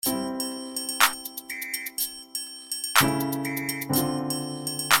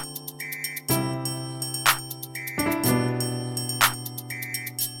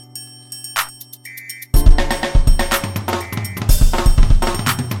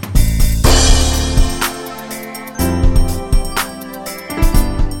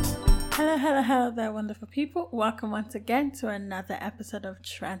beautiful people. Welcome once again to another episode of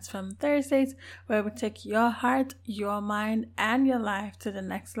Transform Thursdays, where we take your heart, your mind, and your life to the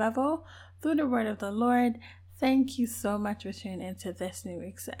next level through the word of the Lord. Thank you so much for tuning into this new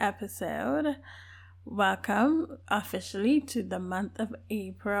week's episode. Welcome officially to the month of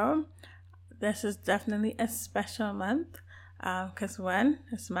April. This is definitely a special month because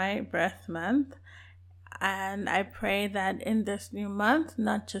it's my birth month. And I pray that in this new month,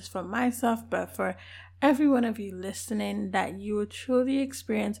 not just for myself, but for every one of you listening, that you will truly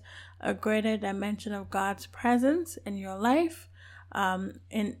experience a greater dimension of God's presence in your life,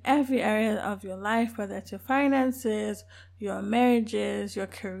 in every area of your life, whether it's your finances, your marriages, your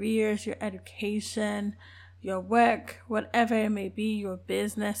careers, your education, your work, whatever it may be, your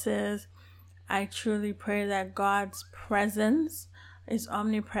businesses. I truly pray that God's presence, His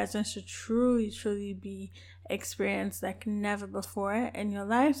omnipresence, should truly be experienced like never before in your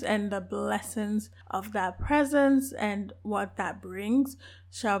lives, and the blessings of that presence and what that brings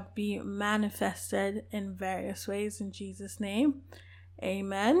shall be manifested in various ways in Jesus' name.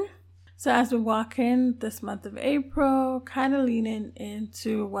 Amen. So as we walk in this month of April, kind of leaning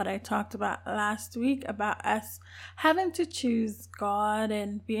into what I talked about last week about us having to choose God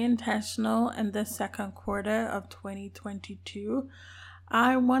and be intentional in the second quarter of 2022,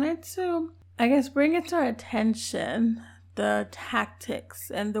 I wanted to, bring it to our attention the tactics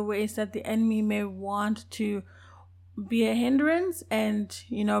and the ways that the enemy may want to be a hindrance and,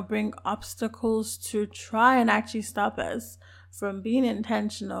 bring obstacles to try and actually stop us from being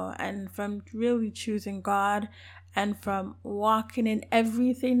intentional and from really choosing God and from walking in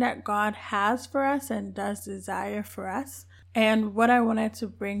everything that God has for us and does desire for us. And what I wanted to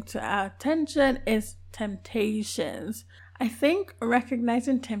bring to our attention is temptations. I think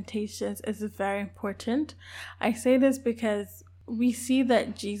recognizing temptations is very important. I say this because we see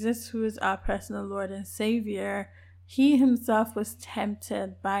that Jesus, who is our personal Lord and Savior, He Himself was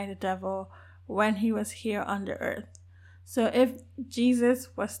tempted by the devil when He was here on the earth. So if Jesus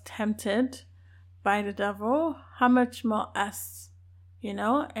was tempted by the devil, how much more us,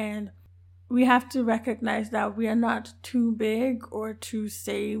 And we have to recognize that we are not too big or too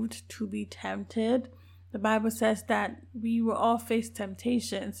saved to be tempted. The Bible says that we will all face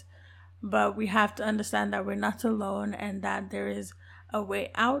temptations, but we have to understand that we're not alone and that there is a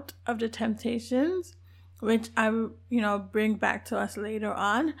way out of the temptations, which I will, bring back to us later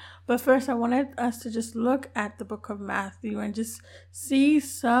on. But first, I wanted us to just look at the book of Matthew and just see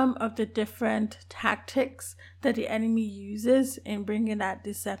some of the different tactics that the enemy uses in bringing that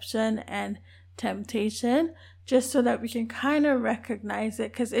deception and temptation, just so that we can kind of recognize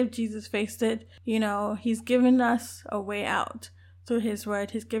it. Because if Jesus faced it, He's given us a way out through His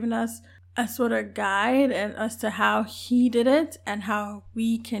word. He's given us a sort of guide and as to how He did it and how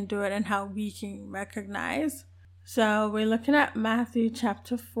we can do it and how we can recognize. So we're looking at Matthew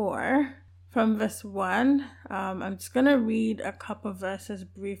chapter 4 from verse 1. I'm just going to read a couple verses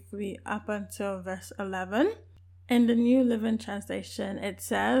briefly up until verse 11. In the New Living Translation, it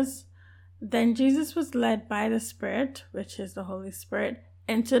says, "Then Jesus was led by the Spirit, which is the Holy Spirit,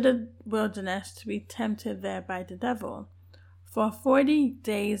 into the wilderness to be tempted there by the devil. For 40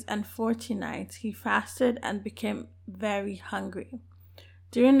 days and 40 nights he fasted and became very hungry.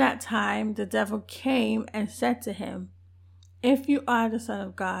 During that time the devil came and said to him, 'If you are the Son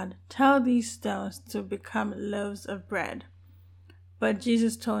of God, tell these stones to become loaves of bread.' But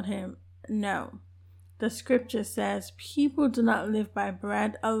Jesus told him, 'No. The scripture says, people do not live by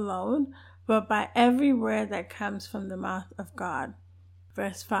bread alone, but by every word that comes from the mouth of God.'"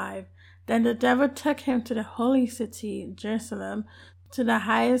 Verse 5. "Then the devil took him to the holy city, Jerusalem, to the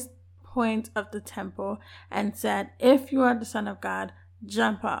highest point of the temple, and said, 'If you are the Son of God,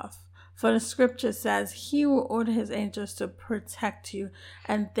 jump off. For the scripture says, He will order His angels to protect you,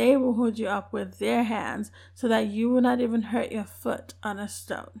 and they will hold you up with their hands, so that you will not even hurt your foot on a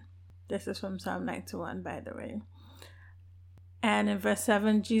stone.'" This is from Psalm 91, by the way. And in verse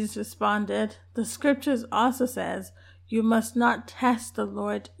 7, Jesus responded, "The scriptures also says, you must not test the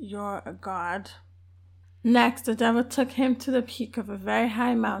Lord your God." Next, the devil took him to the peak of a very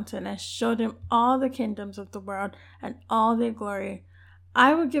high mountain and showed him all the kingdoms of the world and all their glory.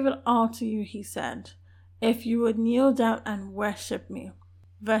 "I will give it all to you," he said, "if you would kneel down and worship me."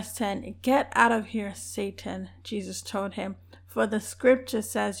 Verse 10, "Get out of here, Satan," Jesus told him, "for the scripture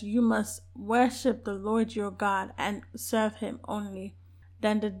says you must worship the Lord your God and serve Him only."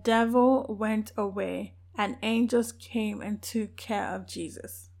 Then the devil went away, and angels came and took care of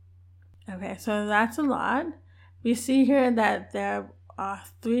Jesus. Okay, so that's a lot. We see here that there are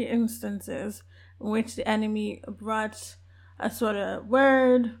 3 instances in which the enemy brought a sort of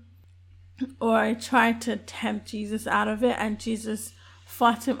word or tried to tempt Jesus out of it, and Jesus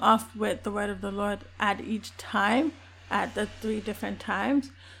fought him off with the word of the Lord at each time, at the 3 different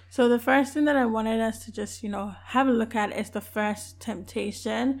times. So the first thing that I wanted us to just, have a look at is the first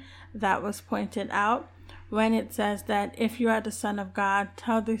temptation that was pointed out when it says that if you are the Son of God,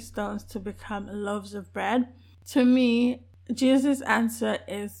 tell these stones to become loaves of bread. To me, Jesus' answer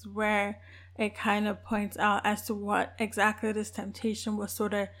is where it kind of points out as to what exactly this temptation was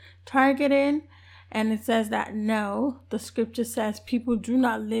sort of targeting. And it says that no, the scripture says people do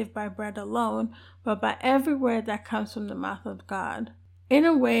not live by bread alone, but by every word that comes from the mouth of God. In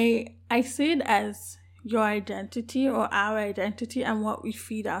a way, I see it as your identity or our identity and what we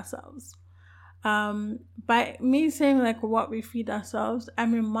feed ourselves. By me saying like what we feed ourselves,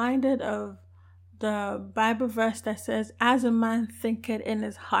 I'm reminded of the Bible verse that says, as a man thinketh in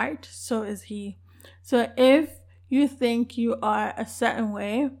his heart, so is he. So if you think you are a certain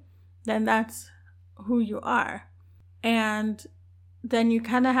way, then that's who you are. And then you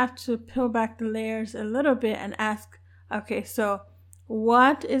kind of have to peel back the layers a little bit and ask, okay, so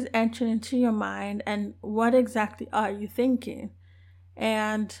what is entering into your mind and what exactly are you thinking?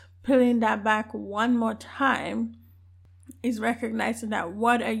 And peeling that back one more time is recognizing that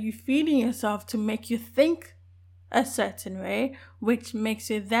what are you feeding yourself to make you think a certain way, which makes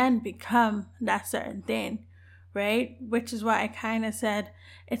you then become that certain thing, right? Which is why I kind of said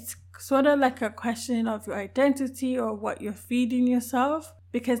it's sort of like a question of your identity or what you're feeding yourself,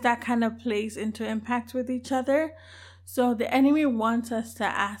 because that kind of plays into impact with each other. So the enemy wants us to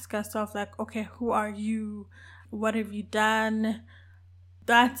ask ourselves like, okay, who are you? What have you done?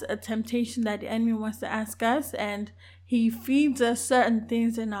 That's a temptation that the enemy wants to ask us, and he feeds us certain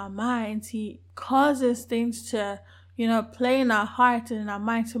things in our minds. He causes things to, play in our heart and in our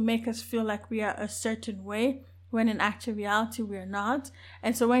mind to make us feel like we are a certain way, when in actual reality we are not.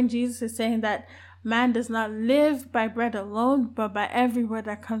 And so when Jesus is saying that man does not live by bread alone, but by every word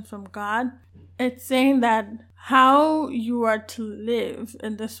that comes from God, it's saying that how you are to live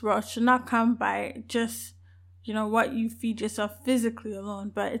in this world should not come by just what you feed yourself physically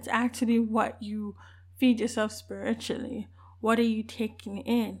alone, but it's actually what you feed yourself spiritually. What are you taking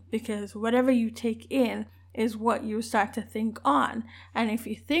in? Because whatever you take in is what you start to think on. And if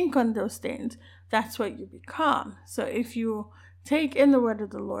you think on those things, that's what you become. So if you take in the word of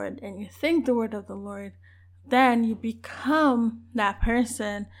the Lord and you think the word of the Lord, then you become that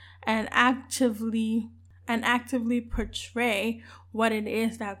person and actively portray what it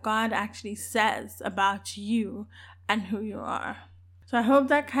is that God actually says about you and who you are. So I hope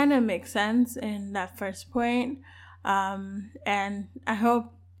that kind of makes sense in that first point. And I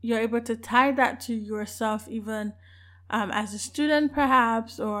hope you're able to tie that to yourself, even as a student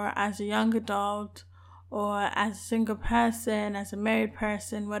perhaps, or as a young adult, or as a single person, as a married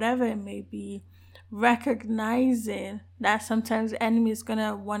person, whatever it may be, recognizing that sometimes the enemy is going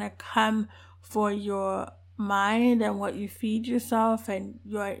to want to come for your mind and what you feed yourself and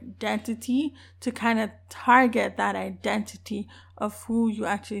your identity, to kind of target that identity of who you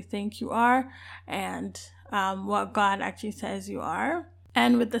actually think you are and what God actually says you are.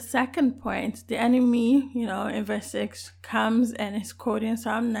 And with the second point, the enemy, in verse 6 comes and is quoting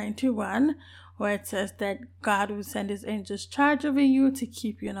Psalm 91, where it says that God will send his angels charge over you to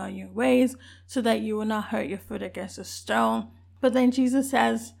keep you in all your ways so that you will not hurt your foot against a stone. But then Jesus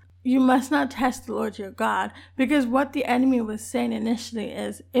says, you must not test the Lord your God, because what the enemy was saying initially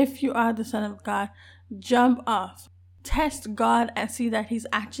is, if you are the Son of God, jump off. Test God and see that he's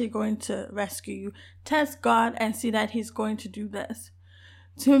actually going to rescue you. Test God and see that he's going to do this.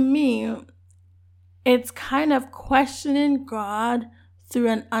 To me, it's kind of questioning God through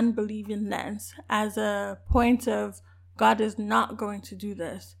an unbelieving lens, as a point of, God is not going to do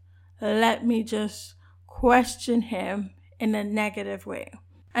this. Let me just question him in a negative way.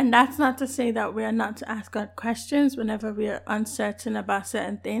 And that's not to say that we are not to ask God questions whenever we are uncertain about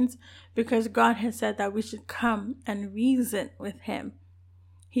certain things, because God has said that we should come and reason with him.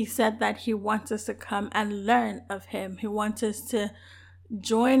 He said that he wants us to come and learn of him. He wants us to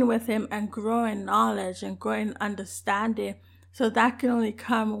join with him and grow in knowledge and grow in understanding. So that can only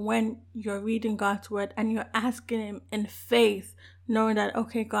come when you're reading God's word and you're asking him in faith, knowing that,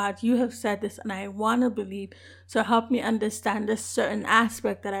 okay, God, you have said this and I want to believe. So help me understand this certain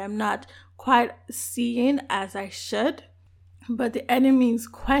aspect that I am not quite seeing as I should. But the enemy's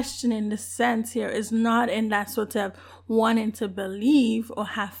question in the sense here is not in that sort of wanting to believe or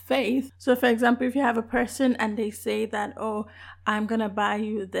have faith. So for example, if you have a person and they say that, oh, I'm going to buy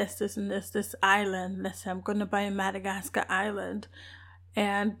you this and this island. Let's say I'm going to buy you Madagascar Island.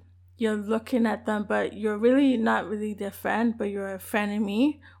 And you're looking at them, but you're really not really their friend, but you're a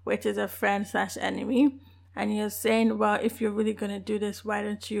frenemy, which is a friend/enemy. And you're saying, well, if you're really going to do this, why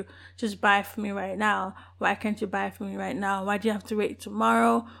don't you just buy for me right now? Why can't you buy for me right now? Why do you have to wait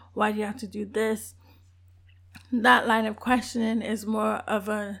tomorrow? Why do you have to do this? That line of questioning is more of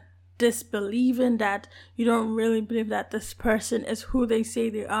a disbelieving, that you don't really believe that this person is who they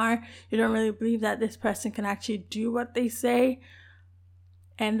say they are. You don't really believe that this person can actually do what they say.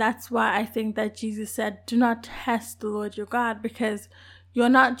 And that's why I think that Jesus said, do not test the Lord your God, because you're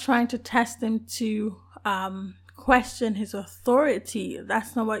not trying to test him to question his authority.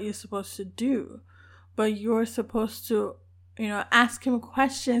 That's not what you're supposed to do. But you're supposed to, ask him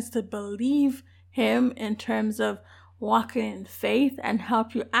questions to believe him in terms of walking in faith and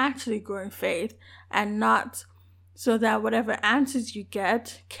help you actually grow in faith, and not so that whatever answers you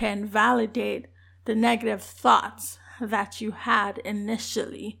get can validate the negative thoughts that you had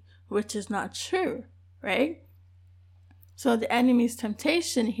initially, which is not true, right? So the enemy's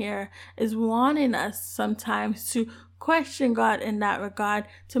temptation here is wanting us sometimes to question God in that regard,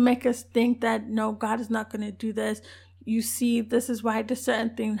 to make us think that, no, God is not going to do this. You see, this is why this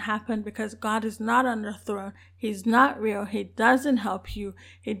certain thing happened, because God is not on the throne. He's not real. He doesn't help you.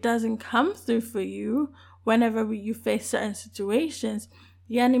 He doesn't come through for you whenever you face certain situations.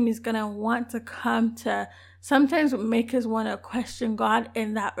 The enemy is going to want to come to sometimes make us want to question God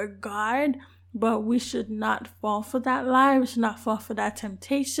in that regard, but we should not fall for that lie. We should not fall for that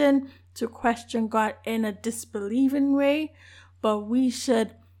temptation to question God in a disbelieving way, but we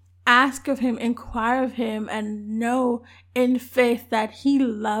should ask of him, inquire of him, and know in faith that he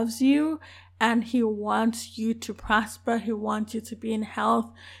loves you and he wants you to prosper. He wants you to be in health.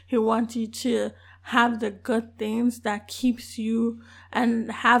 He wants you to have the good things that keeps you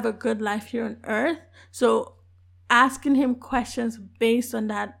and have a good life here on earth. So asking him questions based on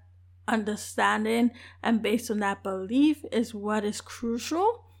that understanding and based on that belief is what is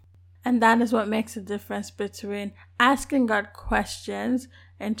crucial. And that is what makes a difference between asking God questions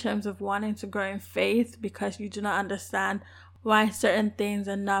in terms of wanting to grow in faith because you do not understand why certain things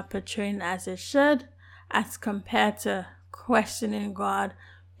are not portraying as it should, as compared to questioning God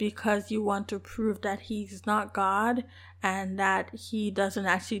because you want to prove that he's not God and that he doesn't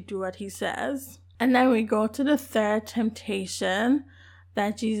actually do what he says. And then we go to the third temptation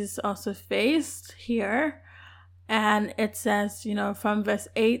that Jesus also faced here. And it says, from verse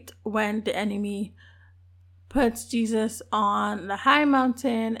 8, when the enemy puts Jesus on the high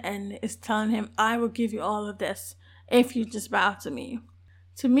mountain and is telling him, I will give you all of this if you just bow to me.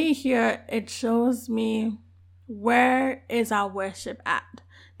 To me here, it shows me, where is our worship at?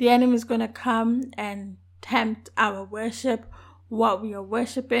 The enemy is going to come and tempt our worship, what we are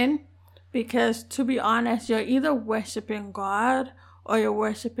worshiping, because to be honest, you're either worshiping God or you're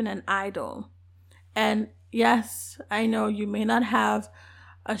worshiping an idol. And yes, I know you may not have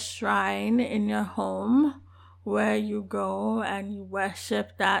a shrine in your home where you go and you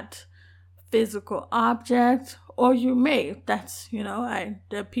worship that physical object, or you may. That's,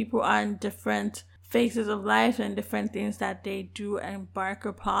 the people are in different phases of life and different things that they do embark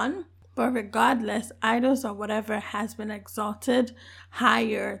upon. But regardless, idols are whatever has been exalted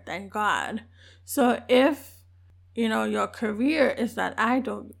higher than God. So if, your career is that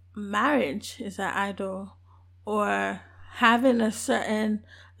idol, marriage is an idol, or having a certain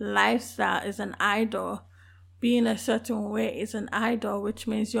lifestyle is an idol, being a certain way is an idol, which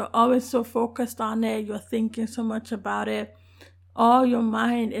means you're always so focused on it, you're thinking so much about it, all your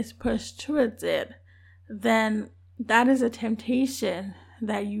mind is pushed towards it, then that is a temptation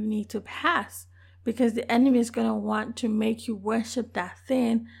that you need to pass, because the enemy is going to want to make you worship that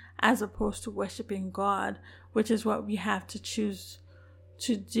thing as opposed to worshiping God, which is what we have to choose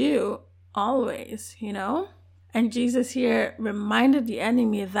to do always, And Jesus here reminded the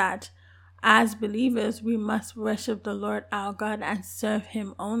enemy that as believers, we must worship the Lord our God and serve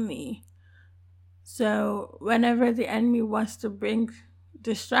him only. So whenever the enemy wants to bring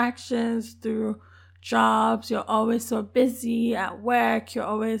distractions through jobs, you're always so busy at work, you're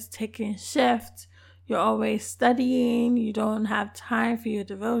always taking shifts, you're always studying, you don't have time for your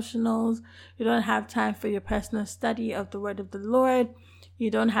devotionals, you don't have time for your personal study of the word of the Lord,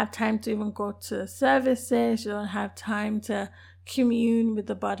 you don't have time to even go to services, you don't have time to commune with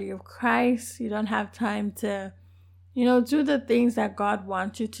the body of Christ, you don't have time to, do the things that God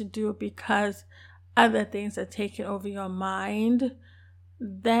wants you to do because other things are taking over your mind,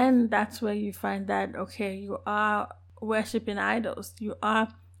 then that's where you find that, okay, you are worshiping idols. You are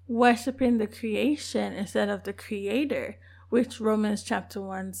worshiping the creation instead of the creator, which Romans chapter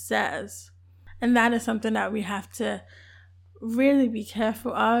 1 says. And that is something that we have to really be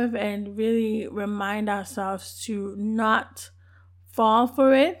careful of and really remind ourselves to not fall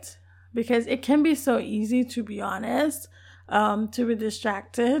for it, because it can be so easy, to be honest, to be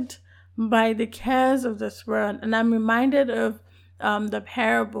distracted by the cares of this world. And I'm reminded of the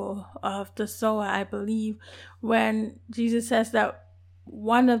parable of the sower, I believe, when Jesus says that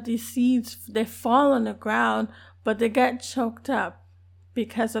one of these seeds, they fall on the ground, but they get choked up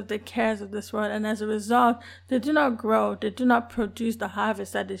because of the cares of this world. And as a result, they do not grow, they do not produce the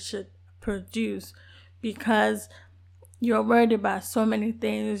harvest that it should produce, because you're worried about so many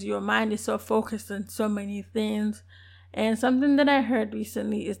things. Your mind is so focused on so many things. And something that I heard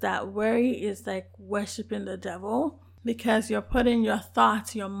recently is that worry is like worshiping the devil, because you're putting your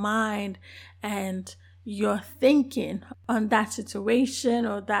thoughts, your mind, and your thinking on that situation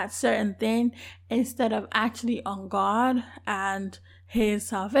or that certain thing instead of actually on God and His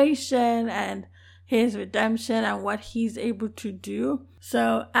salvation and His redemption and what He's able to do.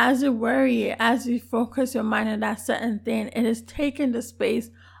 So as you worry, as you focus your mind on that certain thing, it is taking the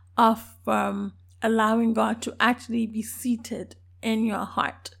space off from allowing God to actually be seated in your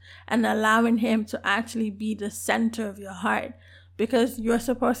heart and allowing Him to actually be the center of your heart, because you're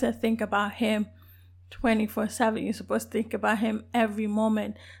supposed to think about Him 24/7. You're supposed to think about Him every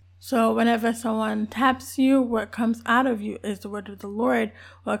moment. So whenever someone taps you, what comes out of you is the word of the Lord.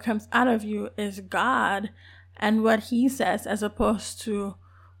 What comes out of you is God and what He says, as opposed to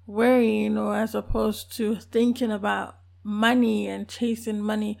worrying or as opposed to thinking about money and chasing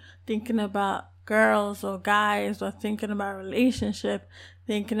money, thinking about girls or guys, or thinking about relationship,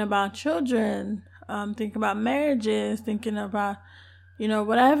 thinking about children, thinking about marriages, thinking about,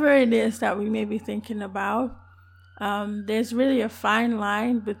 whatever it is that we may be thinking about. There's really a fine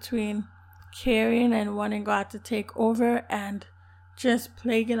line between caring and wanting God to take over and just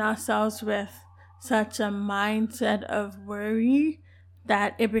plaguing ourselves with such a mindset of worry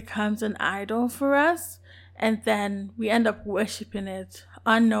that it becomes an idol for us, and then we end up worshiping it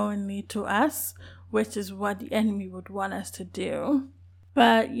unknowingly to us, which is what the enemy would want us to do.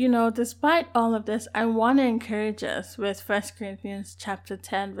 But, despite all of this, I want to encourage us with 1 Corinthians chapter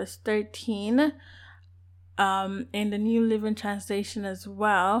 10, verse 13, in the New Living Translation as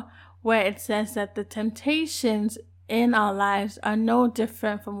well, where it says that the temptations in our lives are no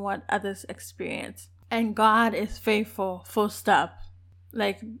different from what others experience. And God is faithful, full stop.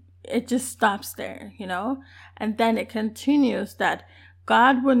 Like, it just stops there, And then it continues that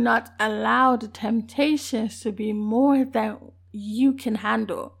God will not allow the temptations to be more than you can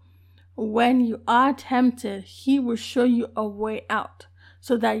handle. When you are tempted, He will show you a way out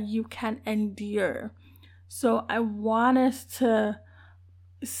so that you can endure. So I want us to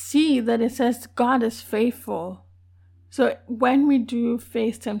see that it says God is faithful. So when we do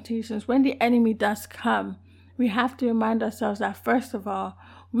face temptations, when the enemy does come, we have to remind ourselves that, first of all,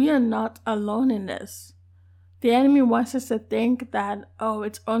 we are not alone in this. The enemy wants us to think that,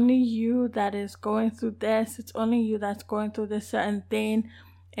 it's only you that is going through this. It's only you that's going through this certain thing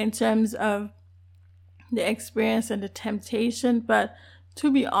in terms of the experience and the temptation. But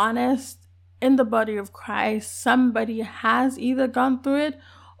to be honest, in the body of Christ, somebody has either gone through it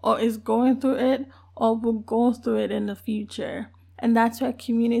or is going through it or will go through it in the future. And that's why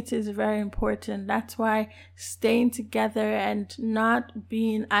community is very important. That's why staying together and not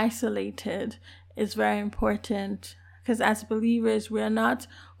being isolated is very important. Because as believers, we are not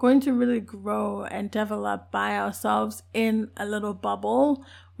going to really grow and develop by ourselves in a little bubble.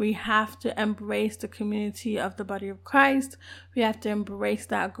 We have to embrace the community of the body of Christ. We have to embrace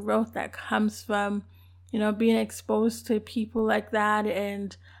that growth that comes from, being exposed to people like that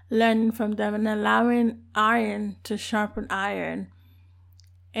and learning from them and allowing iron to sharpen iron.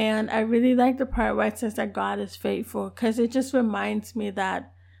 And I really like the part where it says that God is faithful, because it just reminds me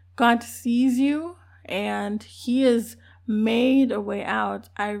that God sees you and He has made a way out.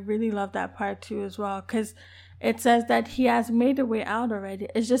 I really love that part too as well, because it says that He has made a way out already.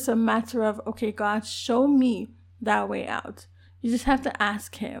 It's just a matter of, okay, God, show me that way out. You just have to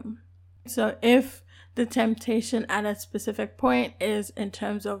ask Him. So if the temptation at a specific point is in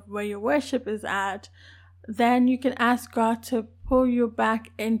terms of where your worship is at, then you can ask God to pull you back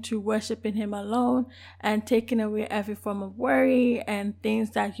into worshiping Him alone and taking away every form of worry and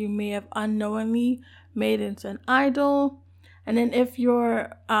things that you may have unknowingly made into an idol. And then if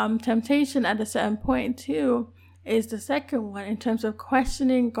your temptation at a certain point too is the second one, in terms of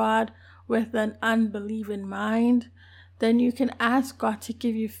questioning God with an unbelieving mind, then you can ask God to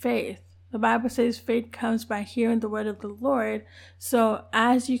give you faith. The Bible says faith comes by hearing the word of the Lord. So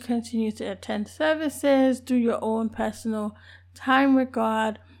as you continue to attend services, do your own personal time with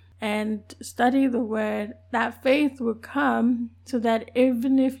God, and study the word, that faith will come, so that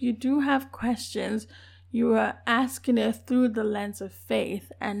even if you do have questions, you are asking it through the lens of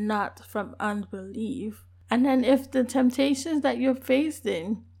faith and not from unbelief. And then if the temptations that you're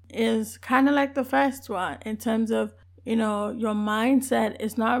facing is kind of like the first one, in terms of, your mindset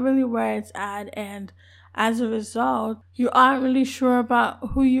is not really where it's at, and as a result, you aren't really sure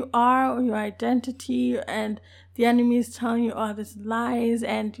about who you are or your identity, and the enemy is telling you all these lies,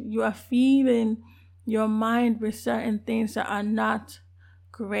 and you are feeding your mind with certain things that are not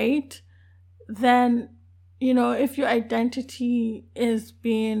great, then, if your identity is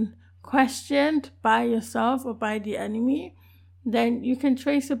being questioned by yourself or by the enemy, then you can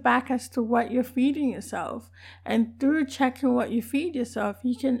trace it back as to what you're feeding yourself. And through checking what you feed yourself,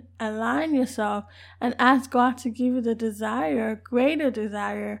 you can align yourself and ask God to give you the greater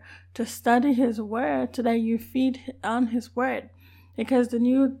desire to study His Word, so that you feed on His Word. Because the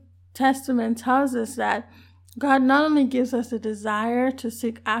New Testament tells us that God not only gives us the desire to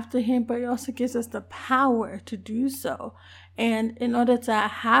seek after Him, but He also gives us the power to do so. And in order to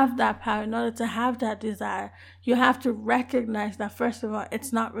have that power, in order to have that desire, you have to recognize that, first of all,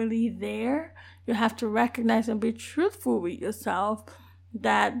 it's not really there. You have to recognize and be truthful with yourself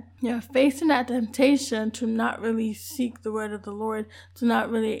that you're facing that temptation to not really seek the word of the Lord, to not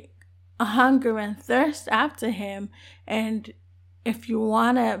really hunger and thirst after Him. And if you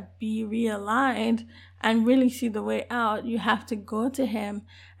want to be realigned and really see the way out, you have to go to Him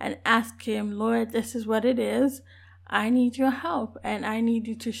and ask Him, Lord, this is what it is. I need your help, and I need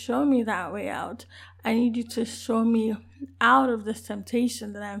you to show me that way out. I need you to show me out of this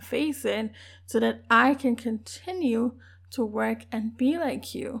temptation that I'm facing, so that I can continue to work and be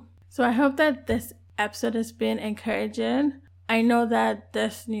like you. So I hope that this episode has been encouraging. I know that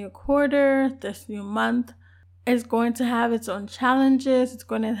this new quarter, this new month, is going to have its own challenges. It's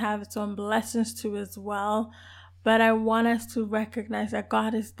going to have its own blessings too as well. But I want us to recognize that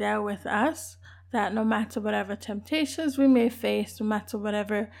God is there with us, that no matter whatever temptations we may face, no matter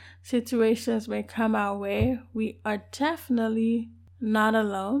whatever situations may come our way, we are definitely not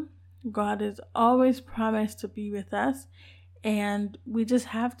alone. God is always promised to be with us, and we just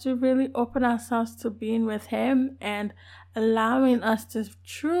have to really open ourselves to being with Him and allowing us to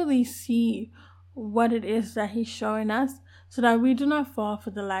truly see what it is that He's showing us, so that we do not fall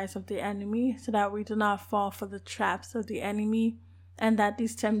for the lies of the enemy, so that we do not fall for the traps of the enemy, and that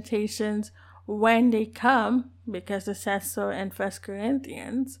these temptations, when they come, because it says so in 1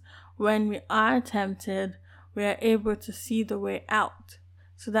 Corinthians, when we are tempted, we are able to see the way out,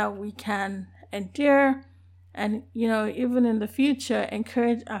 so that we can endure and, even in the future,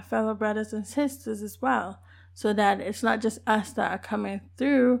 encourage our fellow brothers and sisters as well, so that it's not just us that are coming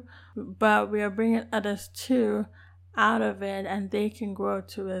through, but we are bringing others too out of it, and they can grow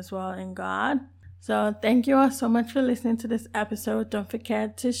too as well in God. So thank you all so much for listening to this episode. Don't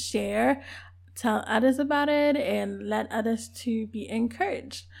forget to share, tell others about it, and let others to be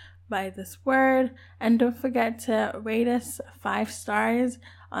encouraged by this word. And don't forget to rate us 5 stars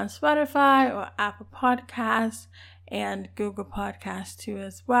on Spotify or Apple Podcasts and Google Podcasts too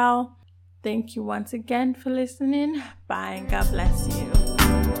as well. Thank you once again for listening. Bye, and God bless you.